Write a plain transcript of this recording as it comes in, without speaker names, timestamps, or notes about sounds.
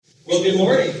Well, good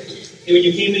morning. Hey, when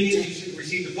you came in, you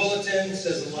received a bulletin. It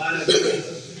says a lot of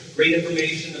great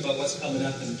information about what's coming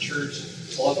up in the church.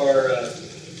 All of our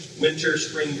winter,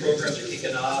 spring programs are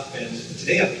kicking off. And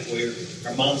today up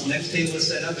before our mom's next table is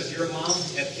set up. If you're a mom,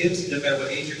 have kids, no matter what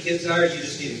age your kids are, you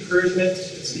just need encouragement.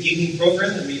 It's an evening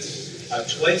program that meets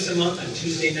twice a month on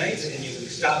Tuesday nights. And you can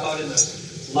stop out in the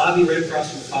lobby right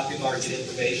across from the coffee bar, get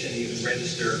information, and you can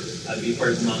register to be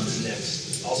part of the Mom's Next.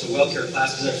 Also, WellCare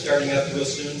classes are starting up real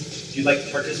soon. If you'd like to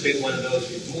participate in one of those,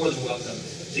 you're more than welcome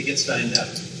to get signed up.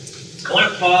 I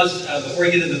want to pause before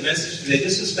I get into the message today,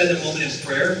 just to spend a moment in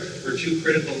prayer for two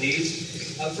critical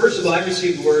needs. First of all, I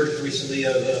received word recently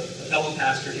of a fellow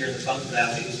pastor here in the Fountain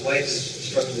Valley whose wife is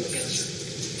struggling with cancer.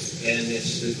 And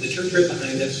it's the church right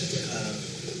behind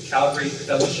us, Calvary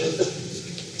Fellowship.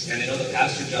 And I know the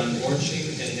pastor, John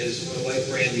Warnshing, and his wife,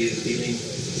 Brandy, is dealing,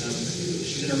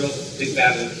 she's in a real big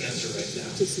battle with cancer right now.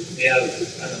 They have,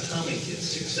 I don't know how many kids,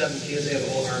 6, 7 kids. They have a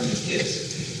whole army of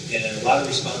kids and a lot of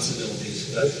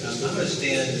responsibilities. But I'm going to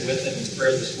stand with them in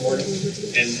prayer this morning.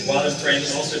 And while I'm praying,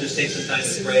 also just take some time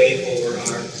to pray over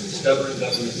our stubborn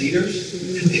government leaders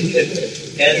and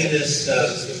this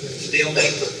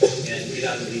stalemate and get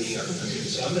on to leading our country.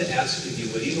 So I'm going to ask if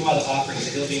you would, even while the offering is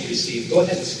still being received, go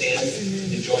ahead and stand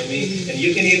and join me. And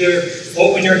you can either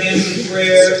open your hands in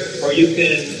prayer, or you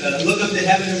can look up to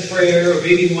heaven in prayer, or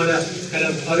maybe you want to kind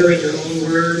of utter in your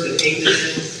own words and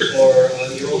amen, or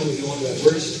your own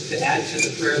words to add to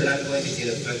the prayer that I'm going to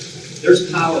give. But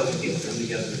there's power when people come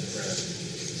together in prayer.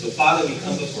 So Father, we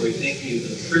come before you. Thank you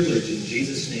for the privilege in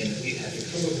Jesus' name that we have to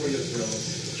come before your throne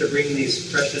to bring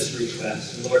these precious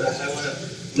requests. And Lord, I want to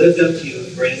lift up to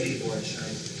you Brandy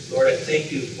Bornstein. Lord, I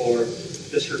thank you for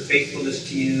just her faithfulness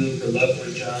to you, her love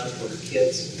for John, for her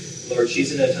kids. Lord,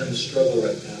 she's in a time of struggle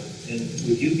right now. And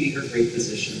would you be her great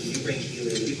physician? Would you bring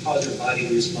healing? Would you cause her body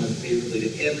to respond favorably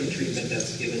to every treatment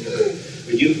that's given to her?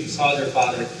 Would you cause her,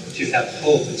 Father, to have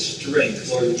hope and strength?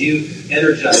 Lord, would you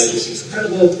energize this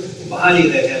incredible body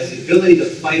that has the ability to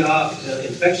fight off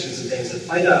infections and things, to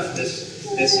fight off this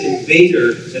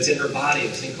invader that's in her body,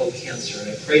 this thing called cancer.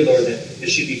 And I pray, Lord, that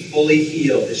she'd be fully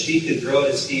healed, that she could grow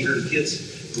to see her kids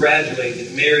graduate,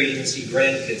 get married, even see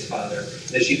grandkids, Father.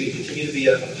 That she could continue to be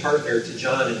a partner to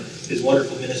John and his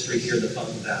wonderful ministry here in the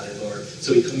Fountain Valley, Lord.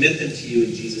 So we commit them to you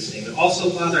in Jesus' name. And also,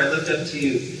 Father, I lift up to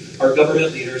you our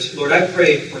government leaders. Lord, I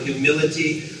pray for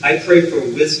humility. I pray for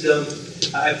wisdom.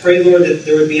 I pray, Lord, that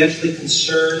there would be actually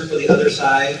concern for the other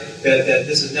side, that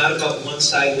this is not about one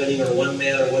side winning or one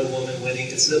man or one woman winning.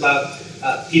 It's about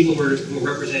people who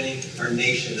are representing our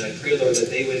nation. And I pray, Lord, that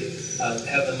they would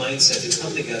have the mindset to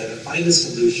come together to find a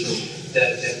solution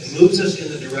that moves us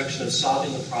in the direction of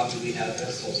solving the problems we have in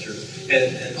our culture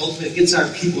and ultimately gets our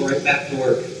people right back to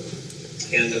work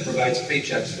and provides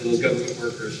paychecks for those government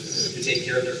workers to take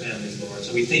care of their families, Lord.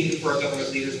 So we thank you for our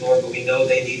government leaders, Lord, but we know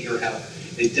they need your help.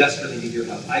 They desperately need your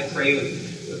help. I pray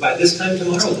by this time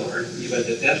tomorrow, Lord,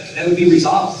 that would be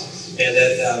resolved and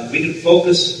that we could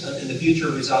focus in the future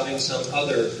resolving some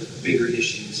other bigger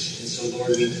issues. And so,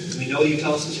 Lord, we know you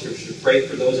tell us in Scripture to pray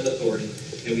for those in authority,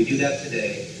 and we do that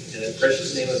today in the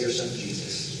precious name of your Son,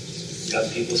 Jesus.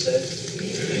 God's people said,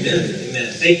 amen.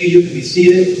 Amen. Thank you. You can be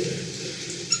seated.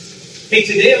 Hey,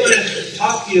 today I want to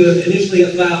talk to you initially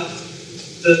about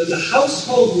the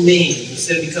household names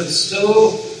that have become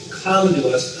so common to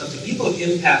us of the people who have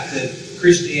impacted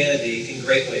Christianity in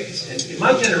great ways. And in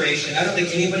my generation, I don't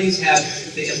think anybody's had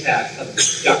the impact of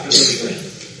Dr. Billy Graham.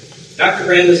 Dr.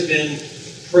 Graham has been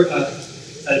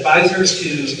an advisor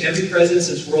to every president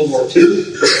since World War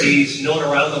II. He's known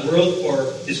around the world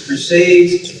for his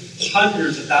crusades.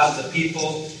 Hundreds of thousands of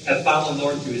people have found the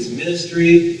Lord through his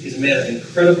ministry. He's a man of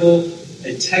incredible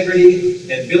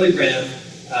integrity. And Billy Graham,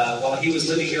 while he was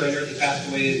living here on earth, he passed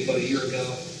away about a year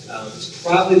ago. Is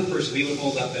probably the person we would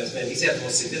hold up as, man, he's had the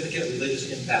most significant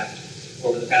religious impact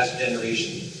over the past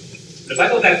generation. But if I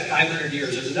go back 500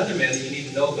 years, there's another man that you need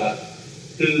to know about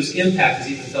whose impact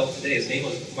is even felt today. His name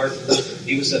was Martin Luther.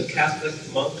 He was a Catholic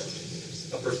monk,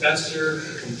 a professor,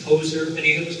 a composer, and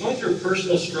he was going through a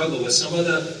personal struggle with some of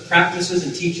the practices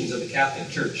and teachings of the Catholic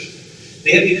Church.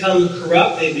 They had become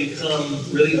corrupt, they had become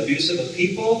really abusive of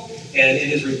people, and in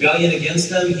his rebellion against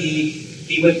them, he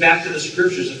went back to the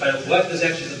Scriptures to find out what does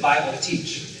actually the Bible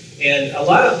teach. And a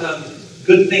lot of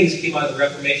good things came out of the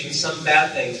Reformation, some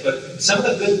bad things, but some of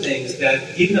the good things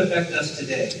that even affect us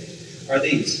today are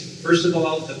these. First of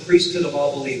all, the priesthood of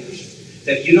all believers.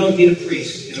 That you don't need a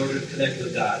priest in order to connect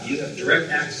with God. You have direct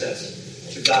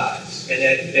access to God.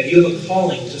 And that you have a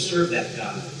calling to serve that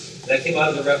God. That came out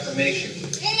of the Reformation.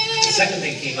 The second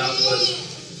thing came out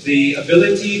was the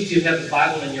ability to have the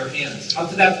Bible in your hands. Up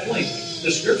to that point, the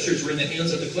Scriptures were in the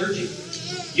hands of the clergy.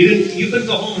 You couldn't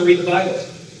go home and read the Bible.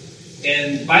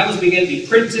 And Bibles began to be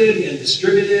printed and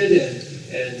distributed,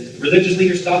 and religious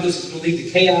leaders thought this was going to lead to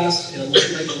chaos, and it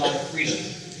looked like a lot of freedom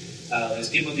as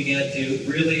people began to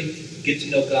really get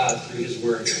to know God through His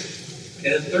Word.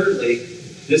 And then thirdly,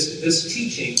 this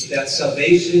teaching that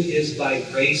salvation is by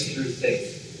grace through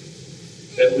faith.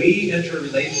 That we enter a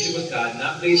relationship with God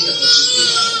not based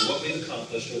on what we've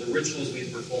accomplished or the rituals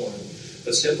we've performed,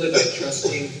 but simply by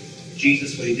trusting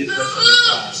Jesus, what He did for us on the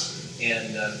cross,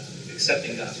 and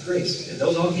accepting God's grace. And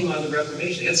those all came out of the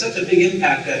Reformation. It had such a big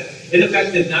impact that it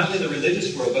affected not only the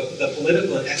religious world, but the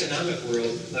political and economic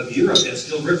world of Europe, and it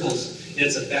still ripples in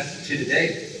its effect to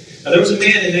today. Now, there was a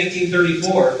man in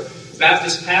 1934, a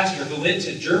Baptist pastor, who went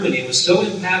to Germany and was so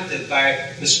impacted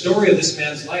by the story of this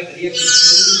man's life that he actually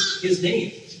changed his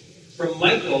name from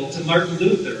Michael to Martin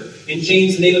Luther, and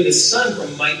changed the name of his son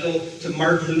from Michael to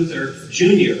Martin Luther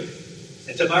Jr.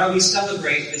 And tomorrow we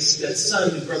celebrate that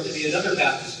son who grew up to be another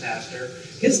Baptist pastor,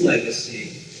 his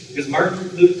legacy, because Martin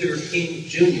Luther King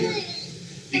Jr.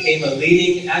 became a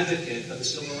leading advocate of the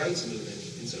civil rights movement.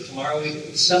 And so tomorrow we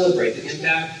celebrate the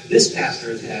impact this pastor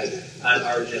has had on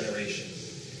our generation.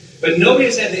 But nobody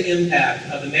has had the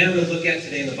impact of the man we're going to look at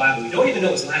today in the Bible. We don't even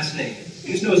know his last name.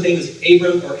 We just know his name is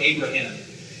Abram or Abraham.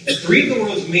 And three of the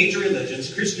world's major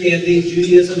religions, Christianity,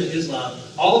 Judaism, and Islam,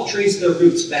 all trace their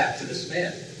roots back to this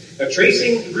man. Now,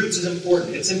 tracing roots is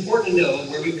important. It's important to know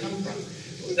where we've come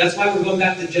from. That's why we're going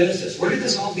back to Genesis. Where did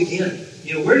this all begin?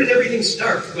 Where did everything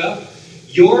start? Well,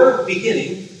 your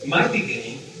beginning, my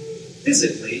beginning,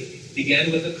 physically,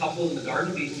 began with a couple in the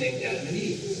Garden of Eden named Adam and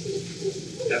Eve.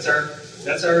 That's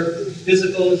our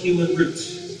physical human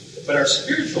roots. But our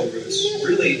spiritual roots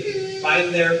really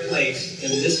find their place in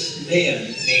this man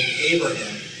named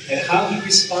Abraham and how he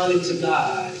responded to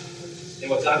God and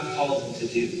what God called him to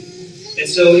do. And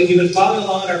so if you've been following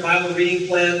along our Bible reading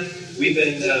plan, we've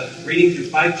been reading through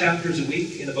 5 chapters a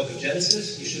week in the book of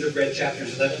Genesis. You should have read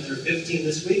chapters 11 through 15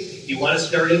 this week. If you want to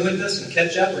start in with us and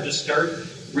catch up, or just start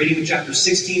reading with chapter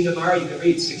 16 tomorrow, you can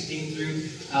read 16 through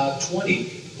 20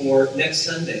 for next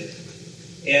Sunday.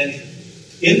 And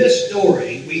in this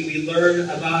story, we learn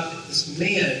about this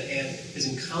man and his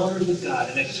encounters with God.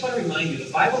 And I just want to remind you,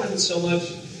 the Bible isn't so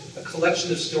much a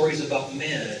collection of stories about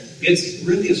men. It's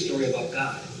really a story about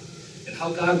God and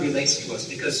how God relates to us.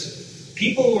 Because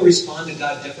people will respond to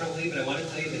God differently, but I want to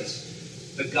tell you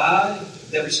this. The God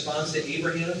that responds to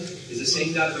Abraham is the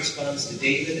same God that responds to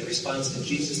David, that responds to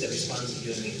Jesus, that responds to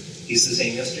you and me. He's the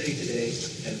same yesterday, today,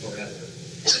 and forever.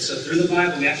 And so through the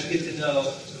Bible, we actually get to know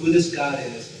who this God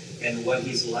is and what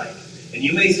He's like. And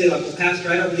you may say, well, Pastor,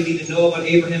 I don't really need to know about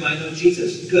Abraham. I know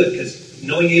Jesus. Good, because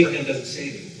knowing Abraham doesn't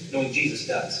save you. Knowing Jesus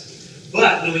does.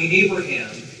 But knowing Abraham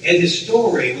and his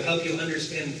story will help you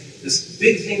understand this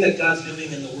big thing that God's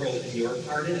doing in the world and your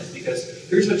part in it. Because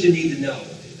here's what you need to know.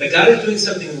 That God is doing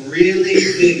something really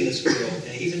big in this world,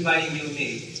 and He's inviting you and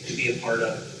me to be a part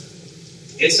of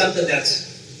it. It's something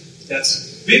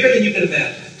that's bigger than you can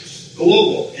imagine.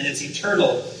 Global, and it's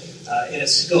eternal in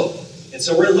its scope. And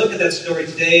so we're going to look at that story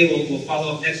today. We'll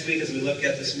follow up next week as we look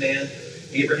at this man,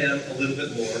 Abraham, a little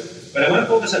bit more. But I want to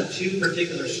focus on 2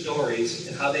 particular stories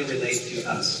and how they relate to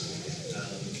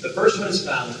us. The first one is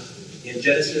found in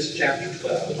Genesis chapter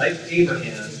 12. Like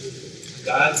Abraham,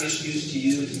 God issues to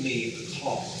you and to me a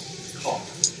call.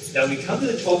 Now, when we come to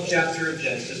the 12th chapter of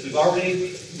Genesis, we've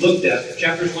already looked at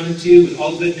chapters 1 and 2 with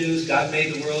all good news. God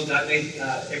made the world. God made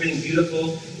everything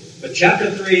beautiful. But chapter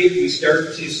 3, we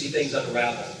start to see things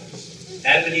unravel.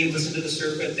 Adam and Eve listened to the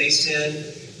serpent. They sinned.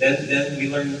 Then we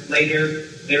learn later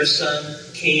their son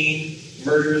Cain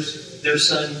murders their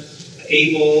son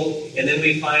Abel. And then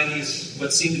we find these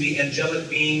what seem to be angelic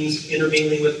beings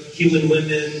intermingling with human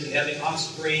women and having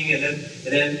offspring. And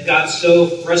then God's so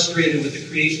frustrated with the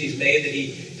creation He's made that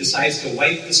He decides to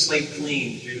wipe the slate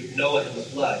clean through Noah and the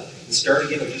flood and start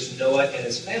again with just Noah and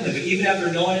his family. But even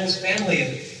after Noah and his family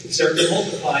and start to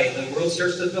multiply and the world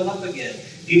starts to fill up again,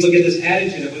 people get this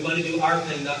attitude that we want to do our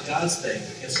thing, not God's thing.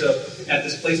 And so at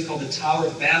this place called the Tower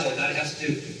of Babel, God has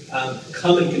to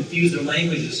come and confuse their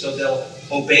languages so they'll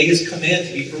obey His command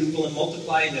to be fruitful and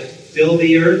multiply and to fill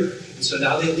the earth. And so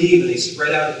now they leave and they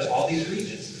spread out into all these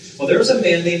regions. Well, there was a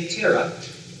man named Terah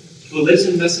who lives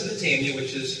in Mesopotamia,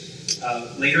 which is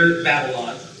later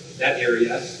Babylon, that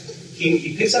area.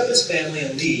 He picks up his family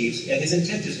and leaves, and his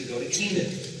intent is to go to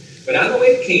Canaan. But on the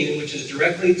way to Canaan, which is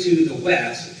directly to the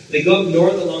west, they go up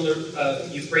north along the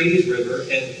Euphrates River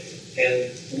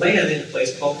and land in a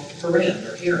place called Haran.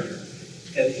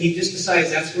 And he just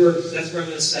decides that's where I'm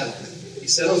going to settle. He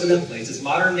settles in that place. It's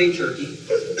modern-day Turkey.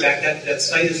 In fact, that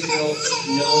site is still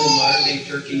known in modern-day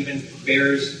Turkey, even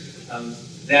bears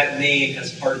that name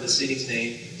as part of the city's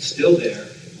name, still there,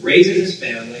 raises his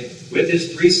family with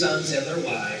his 3 sons and their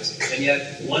wives, and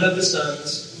yet one of the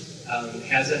sons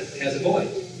has a boy,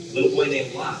 a little boy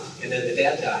named Lot, and then the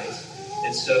dad dies.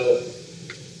 And so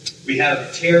we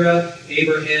have Terah,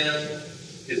 Abraham,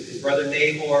 his brother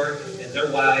Nahor, and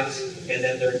their wives, and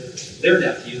then their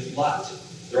nephew, Lot.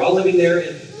 They're all living there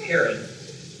in Haran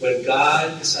when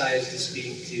God decides to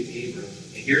speak to Abram.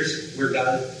 And here's where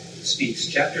God speaks.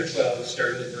 Chapter 12,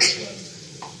 starting with verse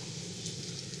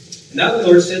 1. And now the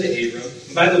Lord said to Abram,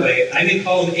 and by the way, I may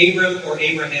call him Abram or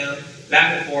Abraham,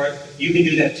 back and forth. You can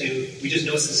do that too. We just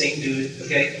know it's the same dude,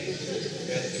 okay?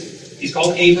 He's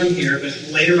called Abram here, but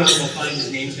later on we'll find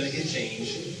his name's going to get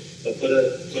changed. But put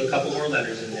a couple more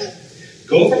letters in there.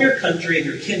 Go from your country and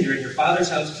your kindred and your father's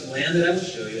house to the land that I will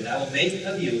show you, and I will make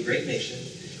of you a great nation,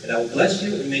 and I will bless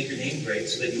you and make your name great,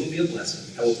 so that you will be a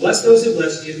blessing. I will bless those who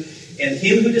bless you, and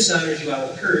him who dishonors you I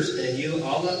will curse, and in you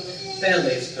all the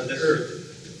families of the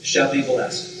earth shall be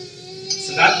blessed.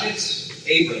 So God picks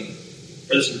Abram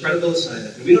for this incredible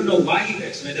assignment. And we don't know why he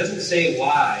picks him. It doesn't say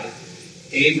why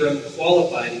Abram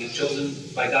qualified to be chosen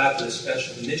by God for this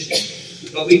special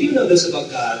mission. But we do know this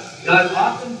about God. God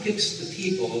often picks the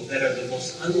people that are the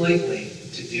most unlikely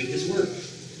to do his work.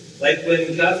 Like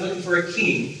when God's looking for a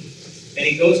king, and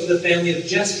he goes to the family of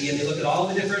Jesse, and they look at all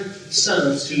the different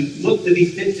sons who look to be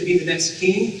fit to be the next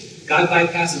king. God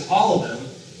bypasses all of them,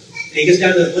 and he gets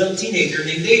down to a little teenager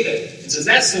named David, and says,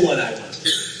 that's the one I want.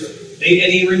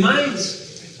 And he reminds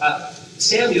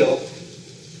Samuel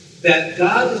that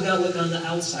God does not look on the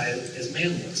outside as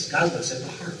man looks. God looks at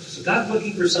the heart. So God's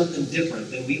looking for something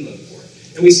different than we look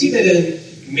for. And we see that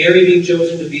in Mary being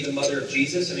chosen to be the mother of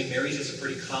Jesus. I mean, Mary's just a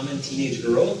pretty common teenage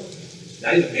girl,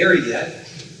 not even married yet.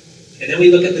 And then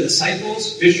we look at the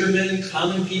disciples, fishermen,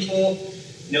 common people.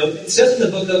 You know, it says in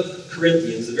the book of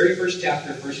Corinthians, the very first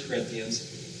chapter of 1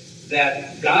 Corinthians,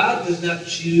 that God does not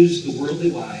choose the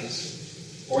worldly wise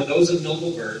or those of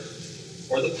noble birth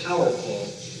or the powerful,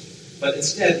 but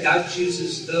instead God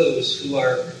chooses those who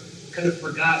are kind of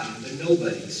forgotten, the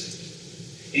nobodies.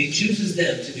 And he chooses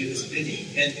them to do his bidding.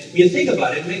 And when you think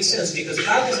about it, it makes sense, because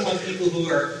God doesn't want people who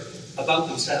are about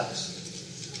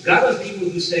themselves. God wants people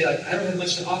who say, like, I don't have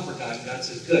much to offer God. And God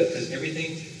says, good, because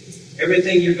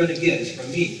everything you're going to get is from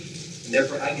me. And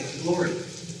therefore I get the glory.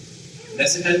 And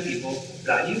that's the kind of people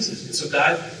God uses. And so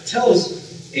God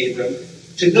tells Abram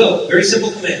to go. Very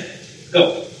simple command.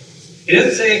 Go. He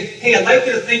doesn't say, hey, I'd like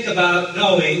you to think about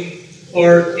going,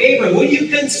 or Abram, would you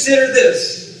consider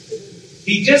this?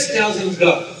 He just tells him,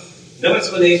 go. No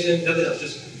explanation, nothing else,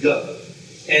 just go.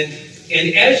 And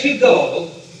as you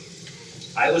go,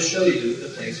 I will show you the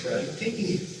place where I'm taking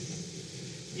you.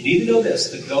 You need to know this,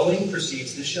 the going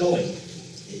precedes the showing.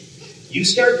 You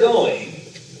start going,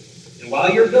 and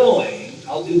while you're going,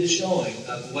 I'll do the showing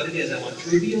of what it is I want to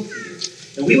reveal to you.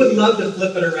 And we would love to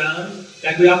flip it around. In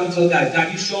fact, we often tell God,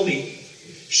 God, you show me.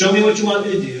 Show me what you want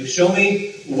me to do. Show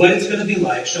me what it's going to be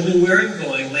like. Show me where I'm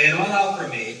going. Lay it all out for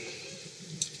me.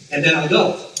 And then I'll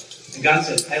go. And God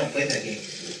says, I don't play that game.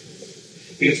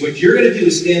 Because what you're going to do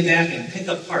is stand back and pick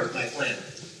apart my plan.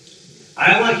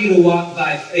 I want you to walk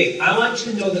by faith. I want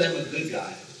you to know that I'm a good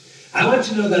God. I want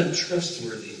you to know that I'm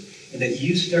trustworthy and that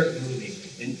you start moving.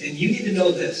 And you need to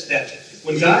know this, that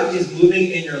when God is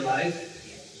moving in your life,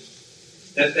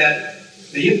 that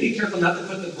you have to be careful not to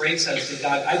put the brakes on and say,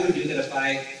 God, I would do that if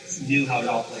I knew how it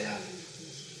all played out.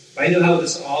 If I knew how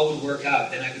this all would work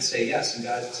out, then I could say yes. And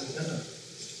God says,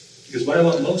 no. Because what I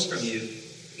want most from you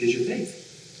is your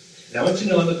faith. And I want you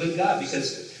to know I'm a good God,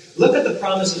 because look at the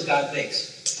promises God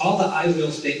makes. All the I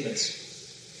will statements.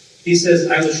 He says,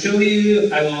 I will show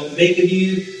you, I will make of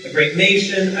you a great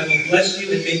nation, I will bless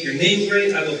you and make your name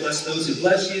great, I will bless those who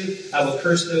bless you, I will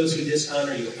curse those who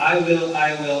dishonor you. I will,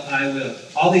 I will, I will.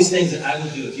 All these things that I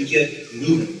will do if you get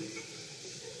moving.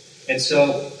 And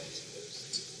so,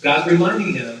 God's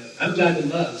reminding him, I'm God who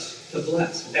loves to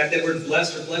bless. In fact, that word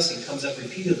blessed or blessing comes up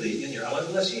repeatedly in here. I want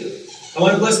to bless you. I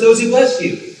want to bless those who bless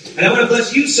you. And I want to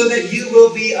bless you so that you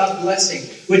will be a blessing,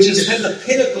 which is kind of the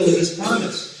pinnacle of his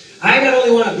promise. I not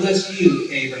only want to bless you,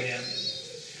 Abraham,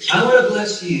 I want to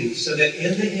bless you so that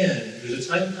in the end, there's a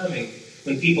time coming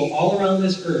when people all around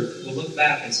this earth will look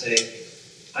back and say,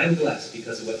 I'm blessed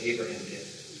because of what Abraham did.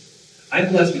 I'm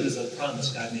blessed because of the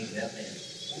promise God made to that man.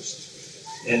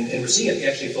 And we're seeing it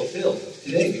actually fulfilled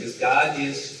today, because God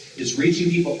is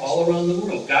reaching people all around the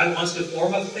world. God wants to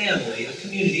form a family, a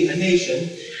community, a nation,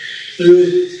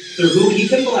 through whom he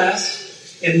can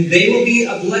bless, and they will be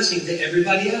a blessing to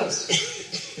everybody else.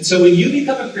 And so when you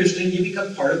become a Christian, you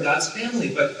become part of God's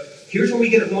family. But here's where we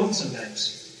get it wrong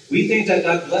sometimes. We think that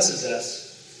God blesses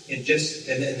us,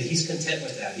 and he's content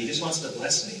with that. He just wants to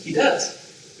bless me. He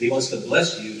does. But he wants to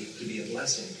bless you to be a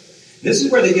blessing. And this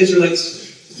is where the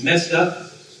Israelites messed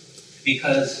up,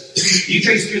 because you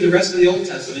trace through the rest of the Old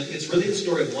Testament, it's really the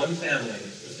story of one family,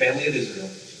 the family of Israel,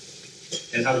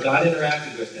 and how God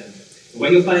interacted with them. And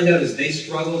what you'll find out is they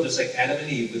struggle just like Adam and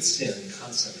Eve with sin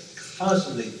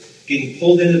constantly getting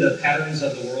pulled into the patterns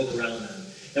of the world around them.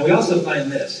 And we also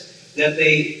find this, that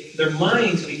their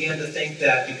minds began to think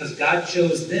that because God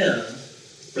chose them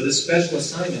for this special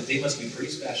assignment, they must be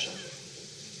pretty special.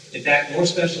 In fact, more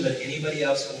special than anybody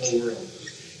else in the world.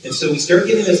 And so we start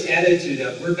getting this attitude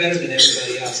of we're better than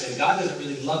everybody else. And God doesn't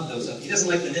really love those. He doesn't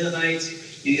like the Ninevites.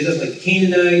 He doesn't like the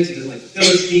Canaanites. He doesn't like the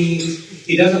Philistines.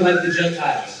 He doesn't like the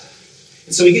Gentiles.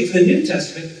 And so we get to the New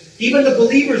Testament. Even the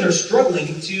believers are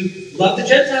struggling to love the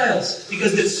Gentiles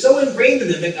because it's so ingrained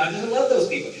in them that God doesn't love those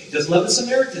people. He doesn't love the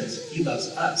Samaritans. He loves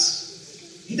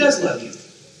us. He does love you.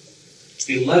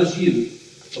 He loves you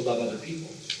to love other people.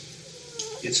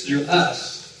 It's through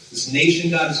us, this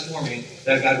nation God is forming,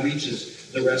 that God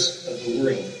reaches the rest of the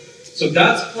world. So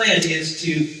God's plan is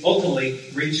to ultimately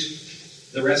reach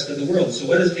the rest of the world. So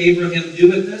what does Abraham do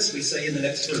with this? We say in the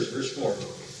next verse 4.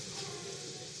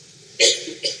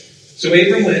 So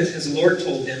Abram went, as the Lord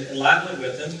told him, and Lot went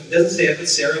with him. It doesn't say it, but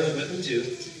Sarah went with him too.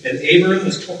 And Abram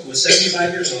was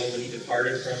 75 years old when he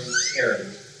departed from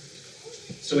Haran.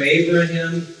 So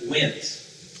Abraham went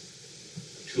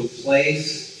to a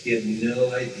place he had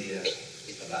no idea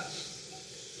about.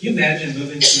 Can you imagine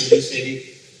moving to a new city?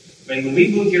 I mean, when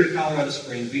we moved here to Colorado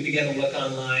Springs, we began to look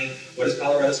online. What is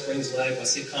Colorado Springs like?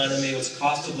 What's the economy? What's the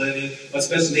cost of living? What's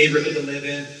the best neighborhood to live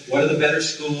in? What are the better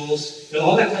schools?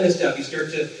 All that kind of stuff. You start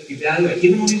to evaluate.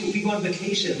 Even when we go on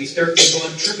vacation, we start to go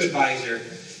on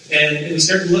TripAdvisor. And we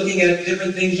start looking at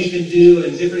different things you can do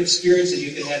and different experiences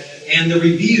you can have. And the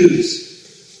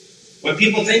reviews. What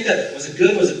people think of it. Was it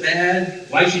good? Was it bad?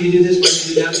 Why should you do this? Why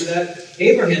should you not do that?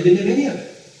 Abraham didn't have any of it.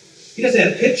 He doesn't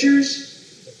have pictures.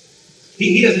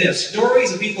 He doesn't have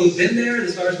stories of people who've been there,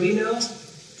 as far as we know.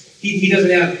 He doesn't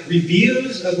have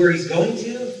reviews of where he's going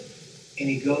to. And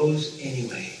he goes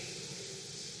anyway.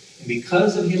 And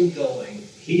because of him going,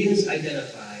 he is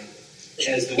identified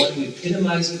as the one who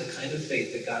epitomizes the kind of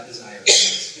faith that God desires of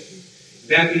us.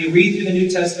 In fact, when you read through the New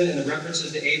Testament and the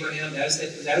references to Abraham, that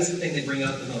is the thing they bring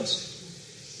out the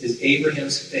most, is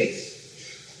Abraham's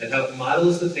faith. And how it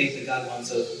models the faith that God wants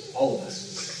of all of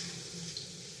us.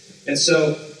 And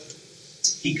so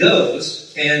he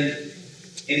goes, and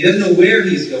he doesn't know where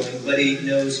he's going, but he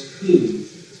knows who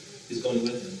is going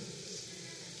with him.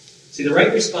 See, the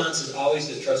right response is always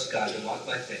to trust God and walk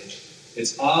by faith.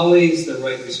 It's always the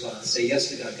right response. Say yes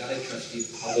to God. God, I trust you.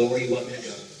 I'll go where you want me to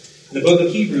go. In the book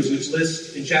of Hebrews, which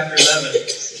lists in chapter 11,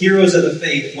 heroes of the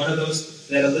faith, one of those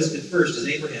that are listed first is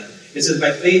Abraham. It says,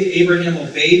 by faith, Abraham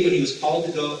obeyed when he was called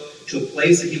to go to a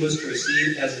place that he was to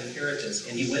receive as an inheritance.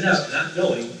 And he went out not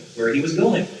knowing where he was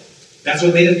going. That's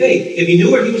what made it faith. If he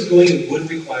knew where he was going, it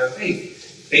wouldn't require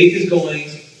faith. Faith is going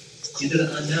into the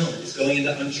unknown. It's going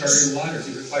into uncharted waters.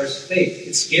 It requires faith.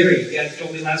 It's scary. The guy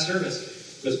told me last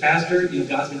service, he goes, Pastor,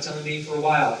 God's been telling me for a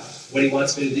while what he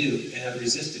wants me to do, and I've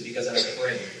resisted because I'm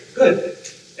afraid. Good.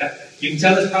 You can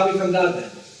tell it's probably from God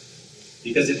then.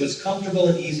 Because if it was comfortable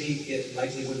and easy, it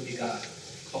likely wouldn't be God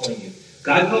calling you.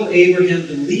 God called Abraham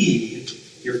to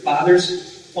leave your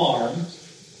father's farm,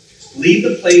 leave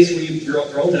the place where you've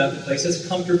grown up, the place that's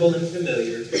comfortable and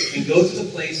familiar, and go to the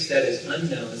place that is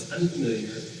unknown, is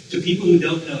unfamiliar, to people who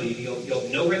don't know you. You'll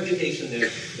have no reputation there.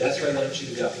 That's where I want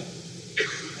you to go.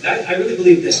 And I really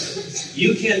believe this.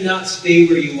 You cannot stay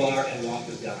where you are and walk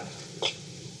with God.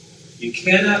 You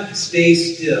cannot stay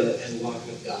still and walk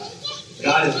with God.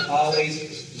 God is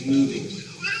always moving.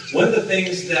 One of the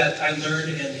things that I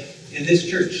learned in this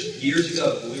church years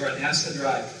ago, when we were on Aspen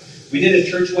Drive, we did a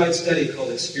church-wide study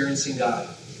called Experiencing God.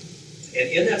 And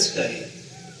in that study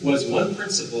was one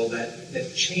principle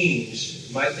that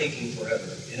changed my thinking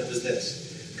forever. And it was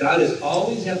this. God is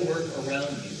always at work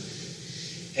around you.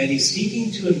 And he's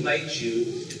seeking to invite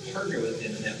you to partner with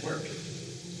him in that work.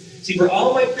 See, for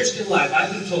all my Christian life,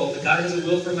 I've been told that God has a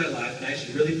will for my life, and I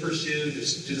should really pursue to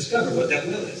discover what that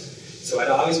will is. So I'd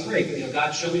always pray,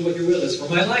 God, show me what your will is for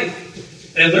my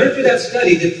life. And I learned through that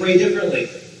study to pray differently.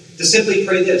 To simply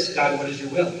pray this, God, what is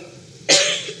your will?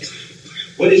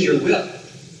 What is your will?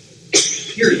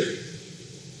 Period.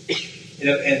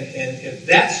 And if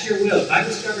that's your will, if I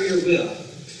discover your will,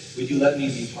 would you let me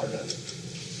be part of it?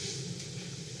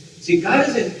 See, I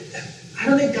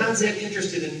don't think God's that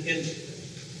interested in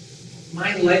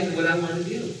my life and what I want to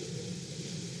do.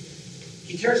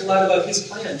 He cares a lot about his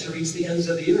plan to reach the ends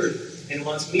of the earth and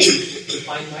wants me to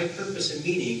find my purpose and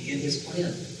meaning in his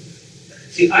plan.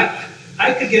 See,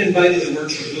 I could get invited to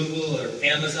work for Google or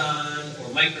Amazon or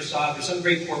Microsoft or some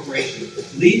great corporation,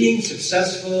 leading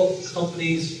successful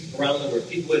companies around the world.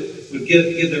 People would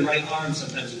give their right arm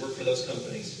sometimes to work for those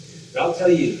companies. But I'll tell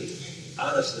you,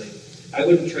 honestly, I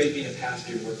wouldn't trade being a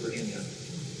pastor to work for any of them.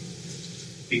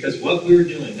 Because what we're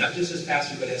doing, not just as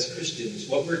pastors, but as Christians,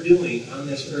 what we're doing on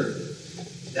this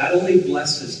earth not only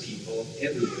blesses people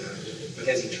everywhere, but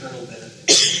has eternal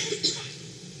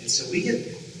benefit. And so we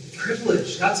get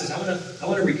privileged. God says, I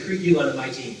want to recruit you onto my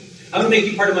team. I want to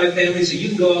make you part of my family so you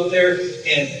can go out there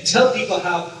and tell people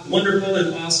how wonderful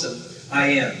and awesome I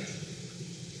am.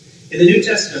 In the New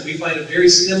Testament, we find a very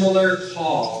similar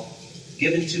call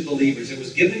given to believers. It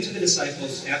was given to the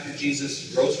disciples after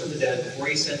Jesus rose from the dead, before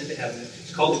he ascended to heaven.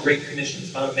 It's called the Great Commission.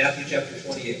 It's found in Matthew chapter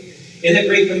 28. In that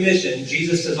Great Commission,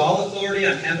 Jesus says, all authority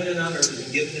on heaven and on earth has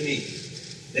been given to me.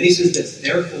 Then he says this,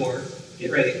 therefore,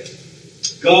 get ready,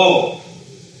 go.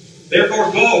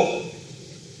 Therefore, go.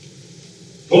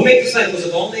 Go make disciples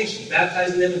of all nations,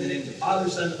 baptizing them in the name of the Father,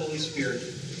 Son, and Holy Spirit.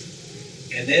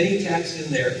 And then he tacks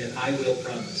in there, and I will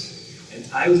promise. And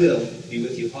I will be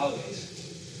with you always,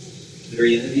 to the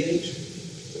very end of the age.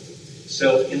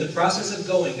 So, in the process of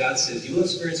going, God says, you will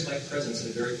experience my presence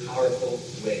in a very powerful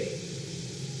way.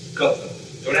 Go.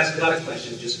 Don't ask a lot of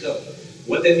questions, just go.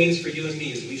 What that means for you and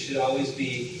me is we should always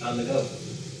be on the go.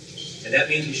 And that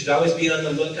means we should always be on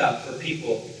the lookout for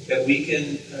people that we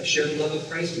can share the love of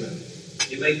Christ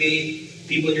with. It might be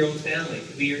people in your own family. It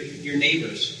could be your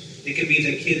neighbors. It could be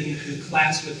the kid in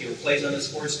class with you or plays on the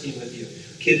sports team with you.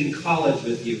 Kid in college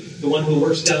with you. The one who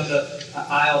works down the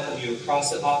aisle from you,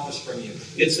 across the office from you.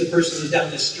 It's the person who's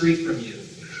down the street from you.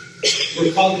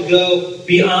 We're called to go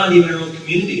beyond even our own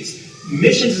communities.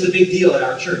 Missions is a big deal at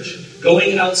our church.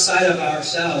 Going outside of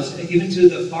ourselves, even to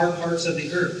the far parts of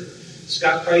the earth.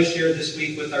 Scott Price shared this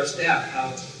week with our staff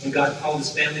how when God called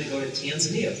his family to go to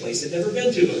Tanzania, a place they'd never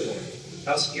been to before,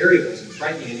 how scary it was and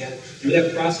frightening. And yet, through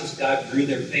that process, God grew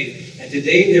their faith. And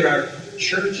today there are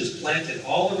churches planted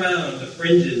all around the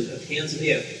fringes of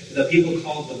Tanzania. The people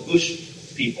called the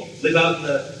bush people live out in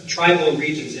the tribal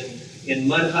regions in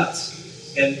mud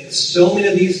huts. And so many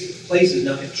of these places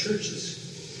now have churches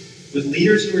with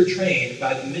leaders who are trained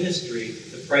by the ministry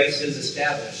that Christ has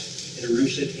established in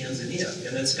Arusha, Tanzania.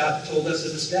 And then Scott told us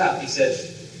as a staff, he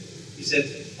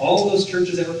said, all those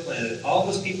churches that were planted, all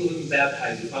those people who have been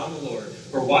baptized, who found the Lord,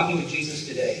 who are walking with Jesus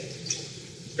today,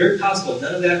 it's very possible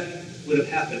none of that would have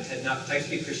happened had not Type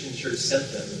 3 Christian Church sent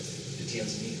them to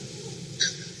Tanzania.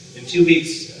 In 2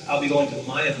 weeks, I'll be going to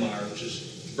Myanmar, which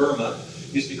is Burma,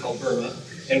 used to be called Burma,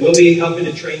 and we'll be helping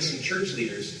to train some church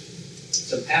leaders,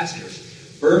 some pastors.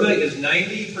 Burma is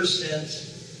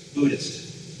 90% Buddhist.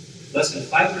 Less than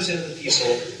 5% of the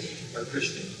people are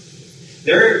Christian.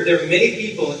 There are many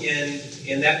people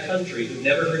in that country who've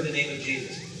never heard the name of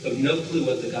Jesus, who have no clue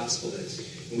what the gospel is.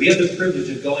 And we have the privilege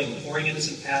of going and pouring into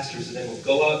some pastors, and then we'll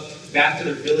go out back to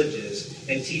their villages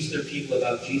and teach their people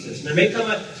about Jesus. And there may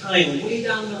come a time way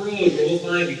down the road where we'll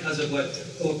find, because of what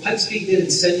Pikes Peak did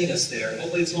in sending us there, and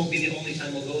hopefully this won't be the only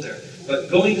time we'll go there, but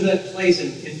going to that place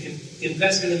and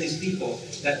investing in these people,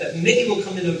 that many will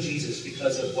come to know Jesus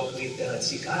because of what we've done.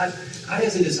 See, God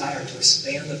has a desire to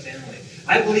expand the family.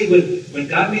 I believe when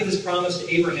God made this promise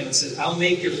to Abraham and says, I'll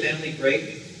make your family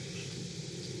great,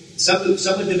 some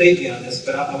would debate me on this,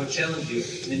 but I would challenge you.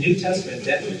 In the New Testament,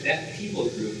 that people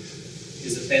group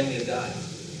is the family of God.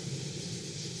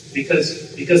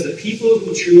 Because the people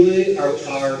who truly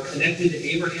are connected to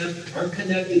Abraham aren't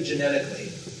connected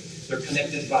genetically. They're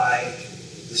connected by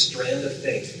the strand of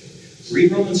faith.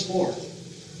 Read Romans 4.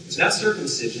 It's not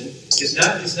circumcision. It's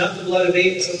not the blood of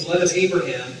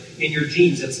Abraham in your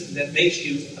genes that makes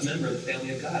you a member of the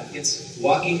family of God. It's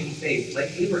walking in faith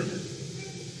like Abraham.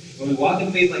 When we walk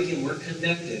in faith like him, we're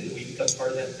connected and we become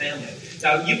part of that family.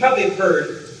 Now, you probably have heard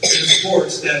in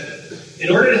sports that in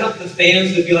order to help the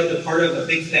fans to feel like they're part of a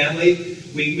big family,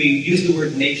 we use the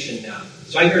word nation now.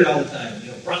 So I hear it all the time.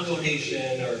 Bronco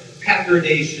Nation or Packer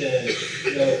Nation,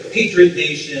 Patriot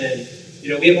Nation.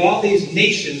 We have all these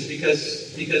nations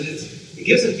because it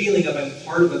gives a feeling of I'm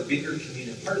part of a bigger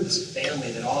community, part of this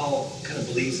family that all kind of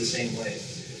believes the same way.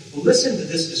 Well, listen to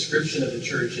this description of the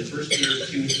church in 1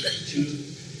 Peter 2,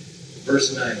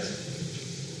 verse 9.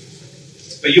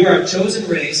 But you are a chosen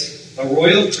race, a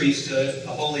royal priesthood, a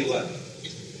holy what?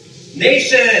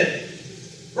 Nation!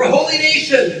 We're a holy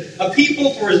nation, a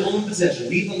people for his own possession.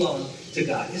 We belong to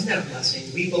God. Isn't that a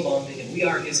blessing? We belong to him. We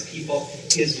are his people,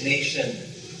 his nation.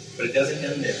 But it doesn't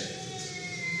end there.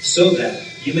 So that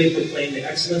you may proclaim the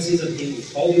excellencies of him who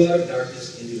called you out of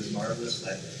darkness into his marvelous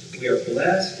light. We are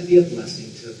blessed to be a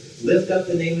blessing, to lift up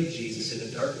the name of Jesus in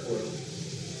a dark world,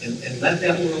 and let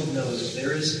that world know that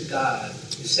there is a God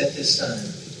who sent his Son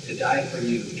to die for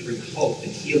you, to bring hope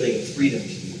and healing and freedom to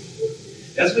you.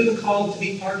 That's what we've been called to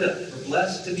be part of. We're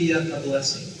blessed to be a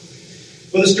blessing.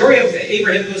 Well, the story of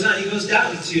Abraham goes on. He goes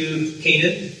down to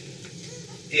Canaan,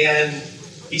 and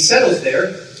he settles there.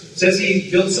 It says he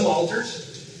builds some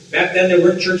altars. Back then, there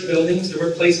weren't church buildings. There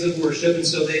weren't places of worship, and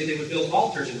so they would build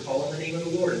altars and call on the name of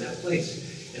the Lord in that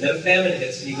place. And then a famine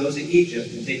hits, and he goes to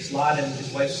Egypt and takes Lot and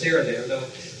his wife Sarah there.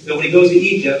 Though when he goes to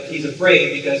Egypt, he's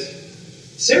afraid because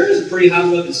Sarah is a pretty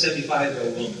hot-looking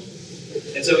 75-year-old woman.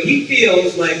 And so he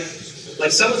feels like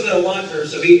someone's going to want her,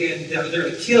 so they're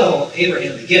going to kill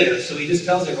Abraham to get her. So he just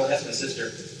tells everyone, that's my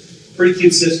sister. Pretty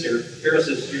cute sister. Pharaoh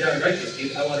says, you're not righteous,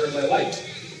 dude. I want her as my wife.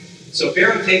 So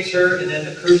Pharaoh takes her, and then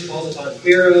the curse falls upon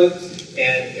Pharaoh,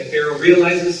 and Pharaoh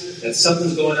realizes that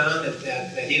something's going on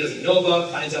that he doesn't know about,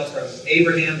 finds out from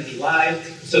Abraham that he lied.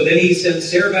 So then he sends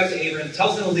Sarah back to Abraham,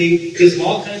 tells him to leave, gives him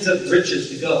all kinds of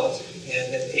riches to go,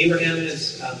 and then Abraham and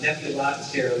his nephew Lot and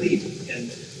Sarah leave. And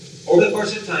over the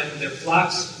course of time, their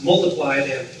flocks multiply. They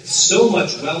have so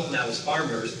much wealth now as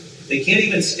farmers, they can't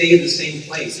even stay in the same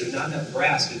place. There's not enough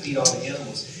grass to feed all the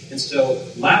animals. And so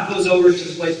Lot goes over to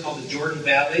this place called the Jordan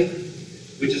Valley,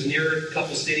 which is near a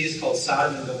couple cities called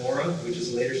Sodom and Gomorrah, which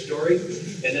is a later story.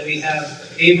 And then we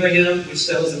have Abraham, which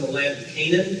settles in the land of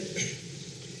Canaan.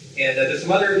 And there's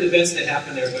some other events that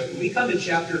happen there. But when we come to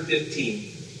chapter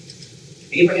 15,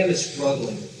 Abraham is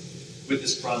struggling with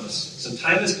this promise. Some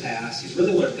time has passed. He's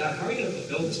really wondering, God, how are you going to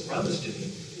fulfill this promise to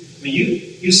me? I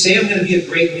mean, you say I'm going to be a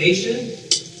great nation.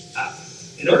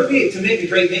 In order to make a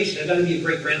great nation, I've got to be a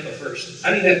great grandpa first. I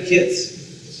don't even have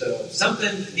kids. So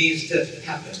something needs to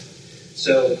happen.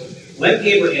 So, like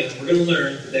Abraham, we're going to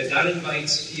learn that God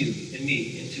invites you and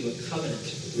me into a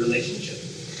covenant relationship.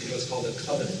 You know, it's called a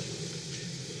covenant.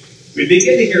 We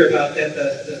begin to hear about that,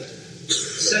 the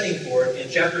setting for it in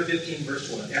chapter 15,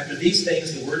 verse 1. After these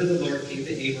things, the word of the Lord came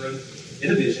to Abram in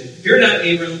a vision. Fear not,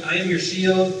 Abram, I am your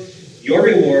shield. Your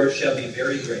reward shall be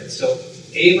very great. So,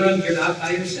 Abram, you're not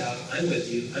by yourself. I'm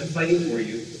with you. I'm fighting for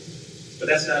you. But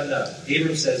that's not enough.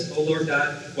 Abram says, O Lord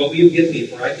God, what will you give me?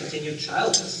 For I continue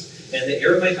childless. And the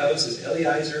heir of my house is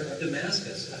Eliezer of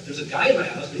Damascus. There's a guy in my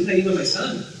house, but he's not even my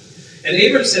son. And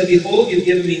Abram said, Behold, you've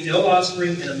given me no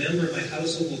offspring, and a member of my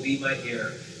household will be my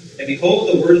heir. And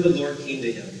behold, the word of the Lord came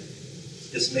to him.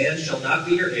 This man shall not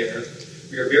be your heir,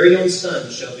 for your very own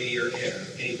son shall be your heir.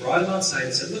 And he brought him outside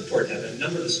and said, Look toward heaven,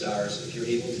 number the stars, if you're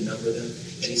able to number them.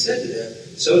 And he said to them,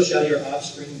 So shall your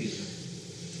offspring be.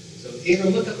 So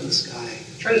Abram, look up in the sky.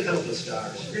 Try to count the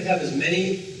stars. You're going to have as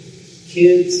many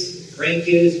kids,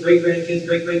 grandkids, great-grandkids,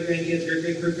 great-great-grandkids,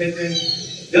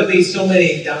 great-great-great-great-grandkids. There'll be so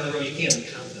many down the road, you can't even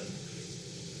count them.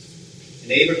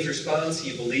 And Abram's response,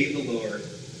 he believed the Lord.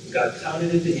 God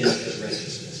counted it to him as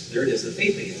righteousness. There it is, the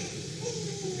faith again.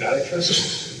 God, I trust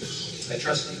you. I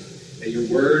trust you, that your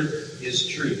word is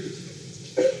true.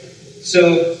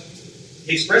 So,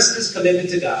 he expresses his commitment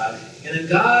to God, and then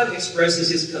God expresses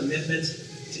his commitment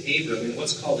to Abram in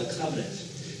what's called a covenant.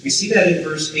 We see that in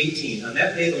verse 18. On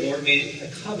that day the Lord made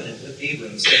a covenant with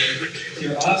Abram, saying, To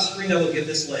your offspring I will give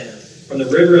this land, from the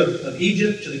river of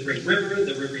Egypt to the great river,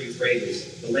 the river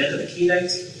Euphrates, the land of the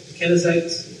Kenites, the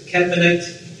Kenizzites, the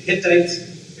Cadmonites, the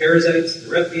Hittites, the Perizzites,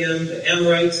 the Rephaim, the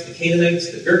Amorites, the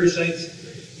Canaanites, the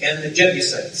Girgashites, and the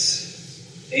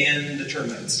Jebusites, and the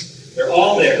termites. They're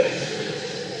all there.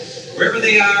 Wherever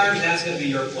they are, that's going to be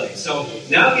your place. So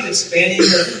now he's expanding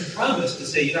the promise to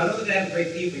say, you're not only going to have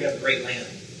great people, you have a great land.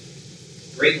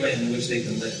 Great land in which they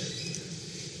can live.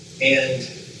 And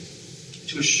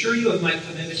to assure you of my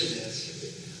commitment to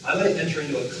this, I'm going to enter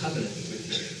into a covenant with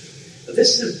you. But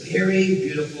this is a very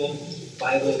beautiful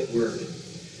Bible word.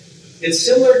 It's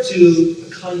similar to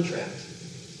a contract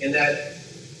in that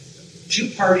two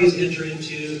parties enter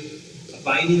into a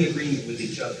binding agreement with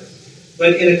each other.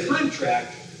 But in a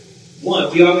contract,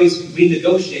 we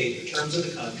negotiate the terms of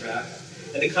the contract,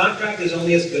 and the contract is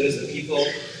only as good as the people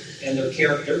and their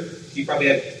character. You probably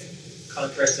have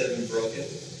contracts that have been broken.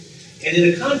 And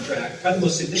in a contract, probably the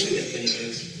most significant thing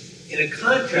is, in a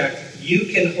contract, you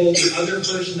can hold the other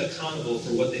person accountable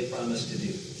for what they promised to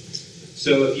do.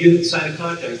 So if you sign a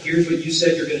contract, here's what you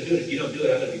said you're going to do, and if you don't do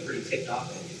it, I'm going to be pretty ticked off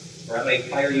at you. Or I might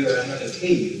fire you, or I'm not going to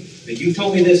pay you. But you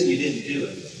told me this, and you didn't do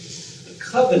it. A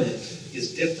covenant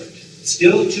is different.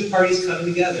 Still two parties coming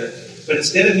together, but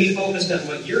instead of me focused on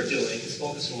what you're doing, it's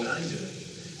focused on what I'm doing.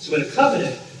 So in a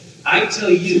covenant, I tell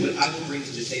you what I will bring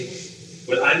to the table,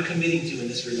 what I'm committing to in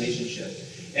this relationship.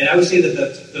 And I would say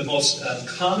that the most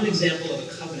common example of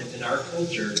a covenant in our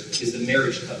culture is the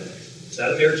marriage covenant. It's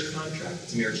not a marriage contract,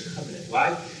 it's a marriage covenant.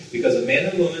 Why? Because a man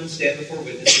and a woman stand before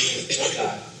witnesses before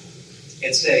God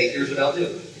and say, here's what I'll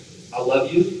do. I'll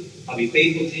love you. I'll be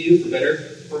faithful to you for better,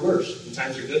 for worse. When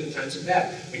times are good and times are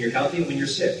bad. When you're healthy and when you're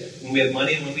sick. When we have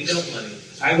money and when we don't have money.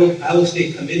 I will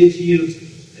stay committed to you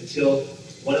until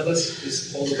one of us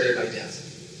is pulled away by death.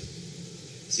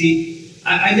 See,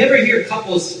 I never hear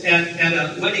couples at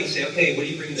a wedding say, okay, what do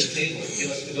you bring to the table? Okay,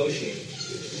 let's negotiate.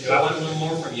 I want a little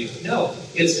more from you. No,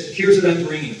 it's here's what I'm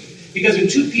bringing. Because when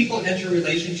two people enter a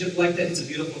relationship like that, it's a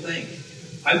beautiful thing.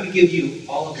 I'm going to give you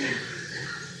all of me.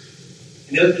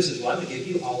 And the other person says, well, I'm going to give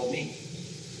you all of me.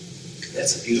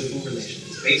 That's a beautiful relationship.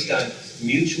 It's based on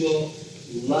mutual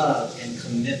love and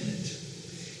commitment.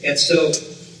 And so,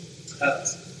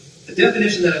 the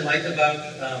definition that I like about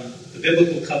the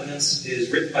biblical covenants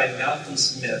is written by Malcolm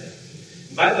Smith.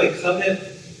 And by the way, covenant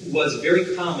was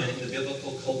very common in the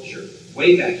biblical culture.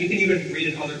 Way back. You can even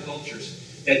read in other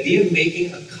cultures. The idea of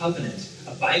making a covenant,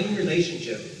 a binding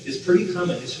relationship, is pretty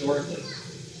common historically.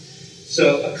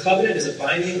 So a covenant is a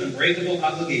binding, unbreakable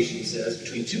obligation, he says,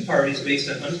 between two parties based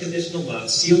on unconditional love,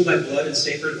 sealed by blood and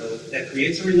sacred oath, that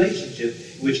creates a relationship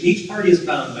in which each party is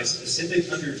bound by specific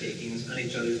undertakings on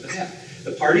each other's behalf.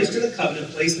 The parties to the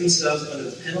covenant place themselves under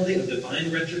the penalty of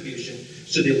divine retribution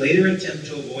should they later attempt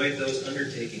to avoid those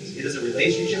undertakings. It is a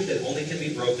relationship that only can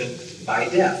be broken by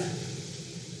death.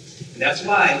 And that's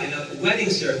why in a wedding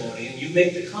ceremony, and you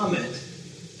make the comment,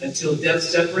 until death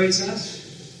separates us,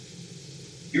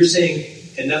 you're saying,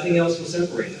 and nothing else will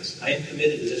separate us. I am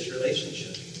committed to this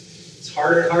relationship. It's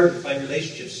harder and harder to find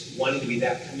relationships wanting to be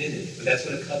that committed, but that's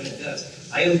what a covenant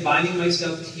does. I am binding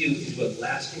myself to you into a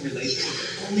lasting relationship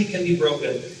that only can be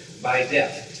broken by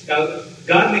death. Now,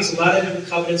 God makes a lot of different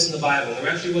covenants in the Bible. There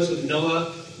actually was with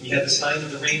Noah. You had the sign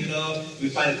of the rainbow. We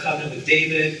find a covenant with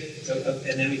David.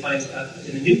 And then we find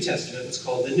in the New Testament what's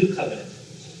called the New Covenant.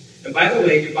 And by the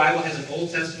way, your Bible has an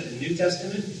Old Testament and New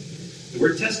Testament. The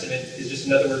word testament is just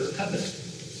another word for covenant.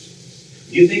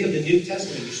 When you think of the New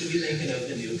Testament, you should be thinking of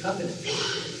the New Covenant,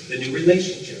 the new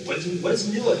relationship. What is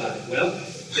new about it? Well,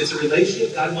 it's a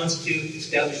relationship God wants to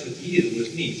establish with you,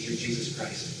 with me, through Jesus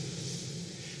Christ.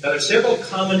 Now, there are several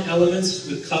common elements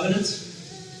with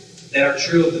covenants that are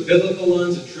true of the biblical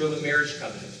ones and true of a marriage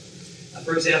covenant.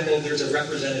 For example, there's a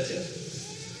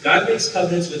representative. God makes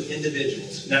covenants with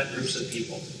individuals, not groups of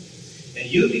people. And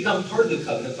you become part of the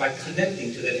covenant by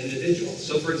connecting to that individual.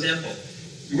 So, for example,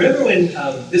 remember when,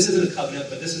 this isn't a covenant,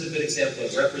 but this is a good example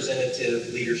of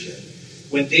representative leadership.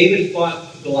 When David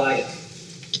fought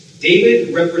Goliath,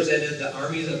 David represented the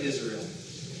armies of Israel.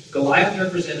 Goliath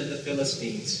represented the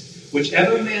Philistines.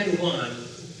 Whichever man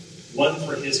won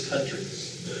for his country,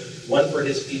 one for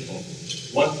his people,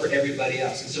 one for everybody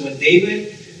else. And so when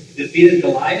David defeated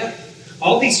Goliath,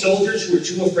 all these soldiers who were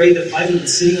too afraid to fight and been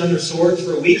sitting on their swords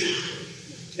for a week,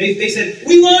 they said,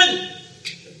 we won!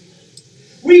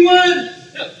 We won!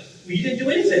 No, you didn't do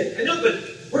anything. I know, but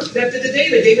we're connected to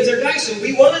David. David's our guy, so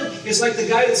we won. It's like the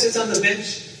guy that sits on the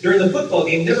bench during the football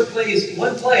game, never plays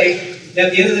one play.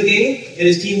 At the end of the game, and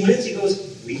his team wins, he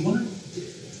goes, we won.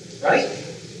 Right?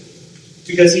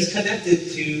 Because he's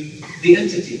connected to the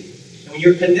entity. And when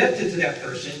you're connected to that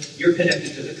person, you're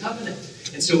connected to the covenant.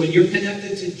 And so when you're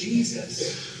connected to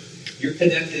Jesus, you're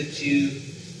connected to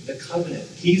the covenant.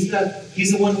 He's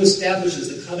the one who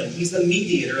establishes the covenant. He's the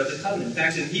mediator of the covenant. In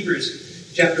fact, in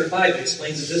Hebrews chapter 5, it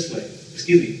explains it this way.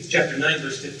 Chapter 9,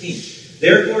 verse 15.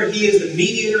 Therefore, he is the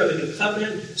mediator of a new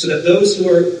covenant, so that those who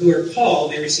are called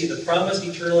may receive the promised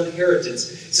eternal inheritance,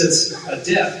 since a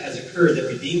death has occurred that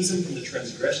redeems them from the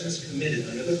transgressions committed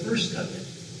under the first covenant.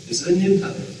 This is a new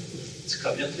covenant. It's a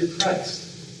covenant through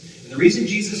Christ. And the reason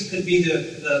Jesus could be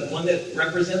the one that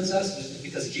represents us is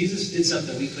because Jesus did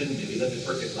something we couldn't do. He lived a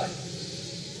perfect life.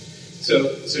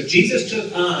 So Jesus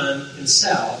took on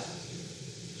himself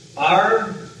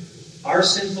our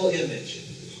sinful image,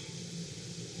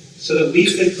 so that we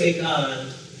could take on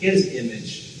his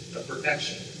image of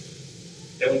perfection.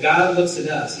 That when God looks at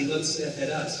us, he looks at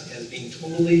us as being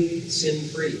totally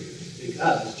sin-free,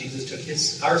 because Jesus took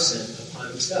our sin upon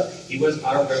himself. He was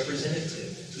our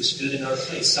representative who stood in our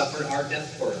place, suffered our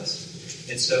death for us.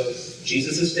 And so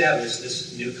Jesus established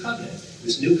this new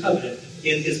covenant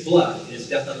in his blood, in his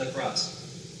death on the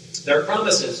cross. There are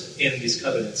promises in these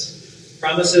covenants.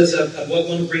 Promises of what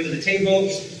one will bring to the table.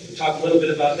 We talked a little bit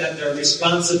about that. There are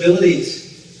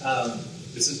responsibilities.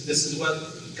 This is what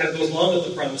kind of goes along with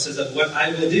the promises of what I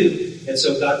will do. And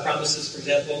so God promises, for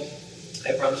example,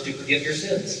 I promise to forgive your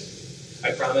sins.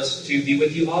 I promise to be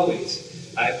with you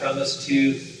always. I promise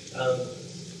to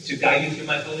guide you through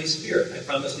my Holy Spirit. I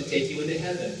promise to take you into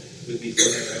heaven with me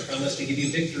forever. I promise to give you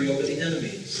victory over the enemy.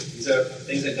 These are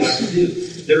things that God can do.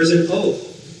 There is an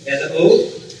oath. And the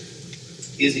oath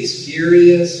is a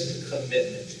serious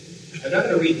commitment. I'm not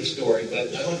going to read the story,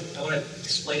 but I want to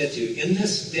explain it to you. In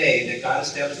this day that God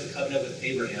established the covenant with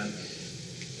Abraham,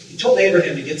 he told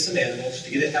Abraham to get some animals,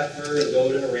 to get a heifer, a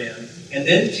goat, and a ram, and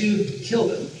then to kill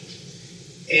them.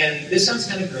 And this sounds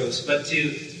kind of gross, but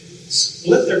to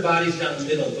split their bodies down the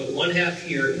middle and put one half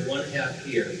here and one half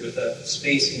here with a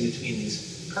space in between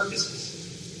these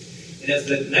carcasses. And as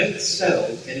the night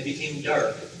settled and it became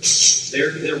dark,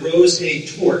 there rose a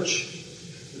torch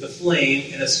with a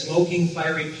flame and a smoking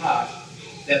fiery pot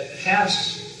that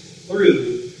passed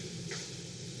through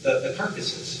the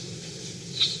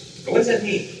carcasses. But what does that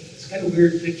mean? It's kind of a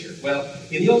weird picture. Well,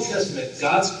 in the Old Testament,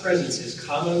 God's presence is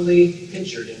commonly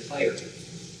pictured in fire.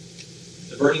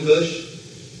 The burning bush,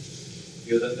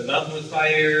 the mountain with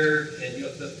fire, and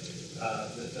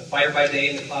the fire by day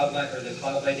and the cloud by, or the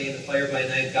cloud by day and the fire by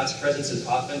night. God's presence is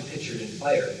often pictured in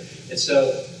fire, and so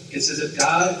it's as if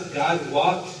God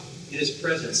walked in His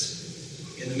presence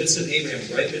in the midst of Abraham,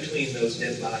 right between those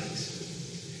dead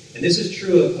bodies. And this is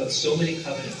true of so many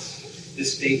covenants.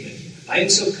 This statement: I am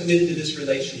so committed to this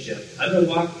relationship. I'm going to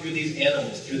walk through these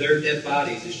animals, through their dead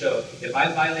bodies, to show if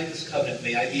I violate this covenant,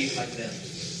 may I be like them.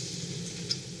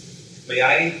 May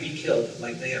I be killed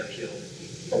like they are killed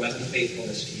for my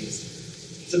unfaithfulness to you.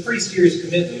 It's a pretty serious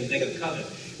commitment when you think of the covenant.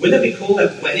 Wouldn't that be cool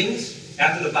at weddings?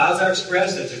 After the vows are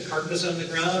expressed, there's a carcass on the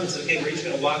ground. It's okay, we're each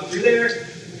going to walk through there.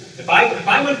 If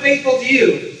I'm unfaithful to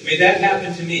you, may that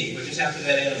happen to me, which is after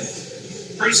that animal.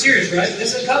 Pretty serious, right?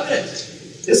 This is a covenant.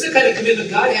 This is the kind of commitment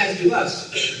God has to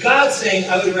us. God's saying,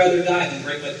 I would rather die than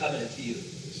break my covenant to you.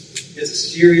 It's a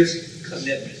serious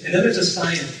commitment. And then there's a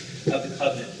sign of the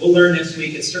covenant. We'll learn next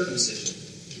week it's circumcision.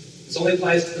 This only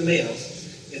applies to the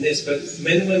males in this, but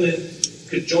men and women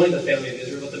could join the family of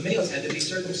Israel, but the males had to be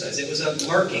circumcised. It was a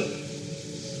marking.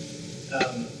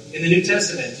 In the New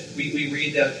Testament, we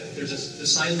read that there's the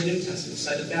sign in the New Testament, the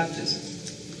sign of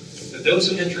baptism. That those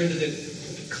who enter into the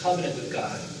covenant with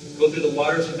God go through the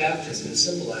waters of baptism and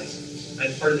symbolize,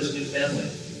 I'm part of this new family.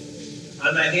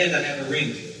 On my hand, I have a ring.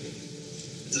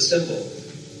 It's a symbol.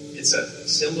 It's a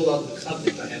symbol of the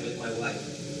covenant I have with my wife.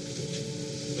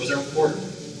 Those are important.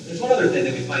 There's one other thing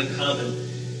that we find common.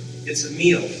 It's a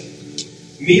meal.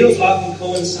 Meals often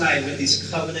coincide with these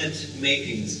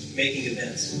covenant-making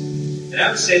events. And I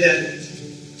would say that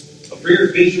a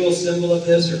very visual symbol of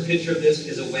this or picture of this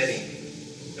is a wedding.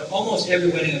 Now, almost every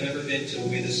wedding I've ever been to will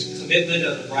be this commitment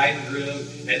of the bride and groom,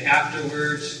 and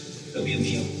afterwards there'll be a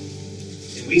meal.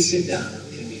 And we sit down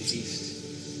and we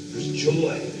feast. There's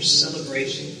joy, there's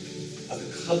celebration of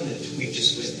the covenant we've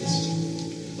just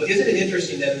witnessed. Well, isn't it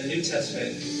interesting that in the New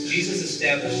Testament, Jesus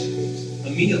established a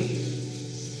meal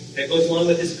that goes along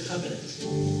with His covenant.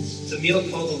 It's a meal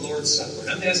called the Lord's Supper. And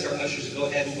I'm going to ask our ushers to go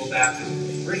ahead and go back,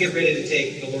 and we're going to get ready to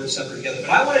take the Lord's Supper together. But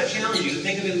I want to challenge you to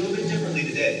think of it a little bit differently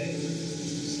today.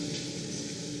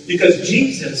 Because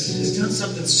Jesus has done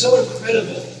something so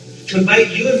incredible to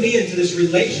invite you and me into this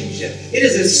relationship. It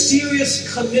is a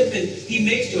serious commitment He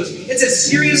makes to us. It's as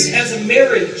serious as a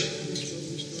marriage.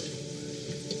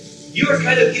 You are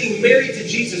kind of getting married to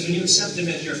Jesus when you accept Him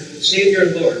as your Savior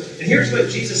and Lord. And here's what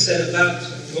Jesus said about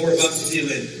what we're about to do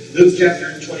in Luke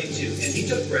chapter 22. And He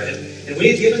took bread, and when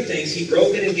He had given thanks, He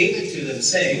broke it and gave it to them,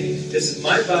 saying, "This is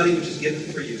my body which is given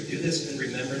for you. Do this in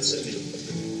remembrance of me."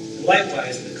 And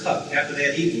likewise, the cup, after they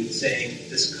had eaten, saying,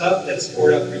 "This cup that is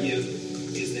poured out for you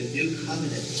is the new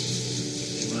covenant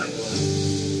in my blood."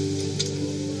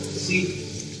 See,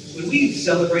 when we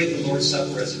celebrate the Lord's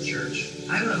Supper as a church,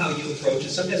 I don't know how you approach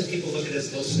it. Sometimes people look at it as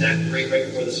a little snack break right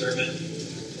before the sermon.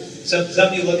 Some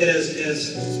people look at it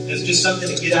as just something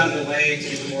to get out of the way, to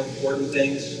get the more important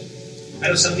things. I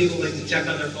know some people like to check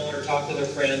on their phone or talk to their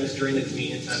friends during the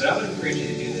communion time, but I would encourage you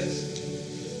to do this.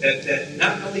 That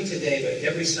not only today, but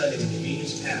every Sunday when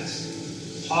communion's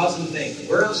passed, pause and think,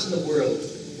 where else in the world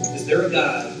is there a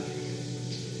God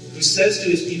who says to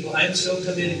His people, I am so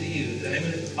committed to you that I'm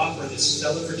going to offer this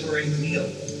celebratory meal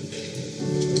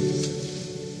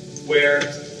where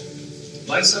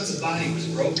my son's body was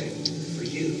broken for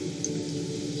you.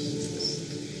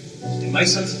 And my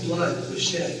son's blood was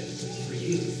shed for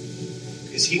you.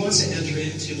 Because He wants to enter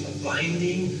into a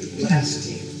binding,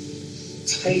 lasting,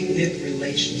 tight-knit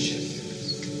relationship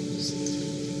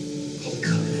called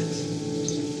covenant.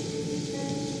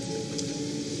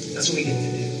 That's what we get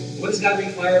to do. What does God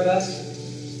require of us?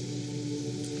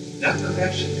 Not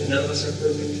perfection, because none of us are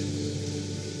perfect.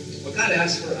 What God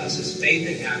asks for us is faith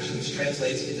in action, which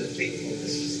translates into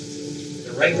faithfulness.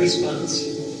 The right response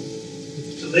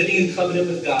to living in covenant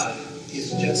with God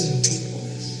is just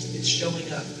faithfulness. It's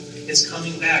showing up. It's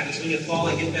coming back. It's when you fall,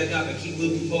 I get back up. I keep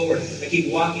moving forward. I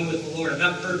keep walking with the Lord. I'm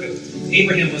not perfect.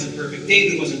 Abraham wasn't perfect.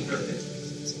 David wasn't perfect.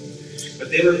 But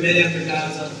they were men after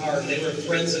God's own heart. They were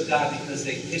friends of God because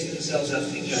they picked themselves up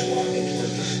and they just walked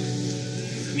toward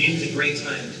God. Communion's a great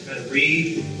time to kind of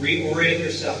reorient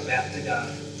yourself back to God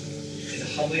and to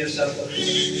humble yourself up.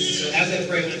 So as I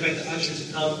pray, I'm going to invite the ushers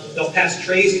to come. They'll pass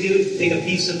trays to you. Take a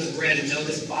piece of the bread and know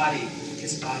His body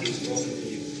is broken for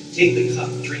you. Take the cup,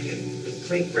 drink it with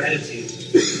great gratitude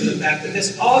for the fact that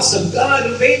this awesome God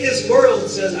who made this world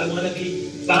says, I want to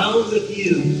be bound with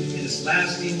you in this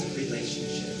lasting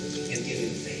relationship and give Him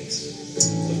thanks.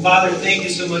 So Father, thank you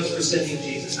so much for sending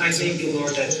Jesus. I thank you,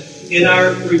 Lord, that in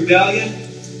our rebellion,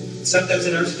 sometimes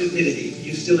in our stupidity,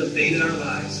 you still invaded our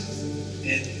lives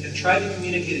and tried to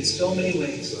communicate in so many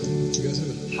ways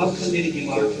how committed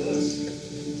you are to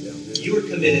us. You were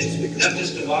committed not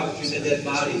just to walk through the dead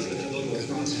bodies, but to go to a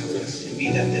cross for us and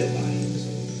be that dead body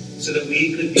so that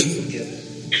we could be forgiven.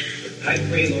 And I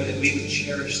pray, Lord, that we would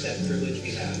cherish that privilege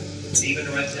we have, and even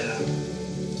right now,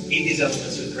 eat these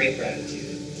elements with great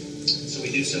gratitude. So we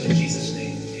do so in Jesus'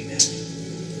 name.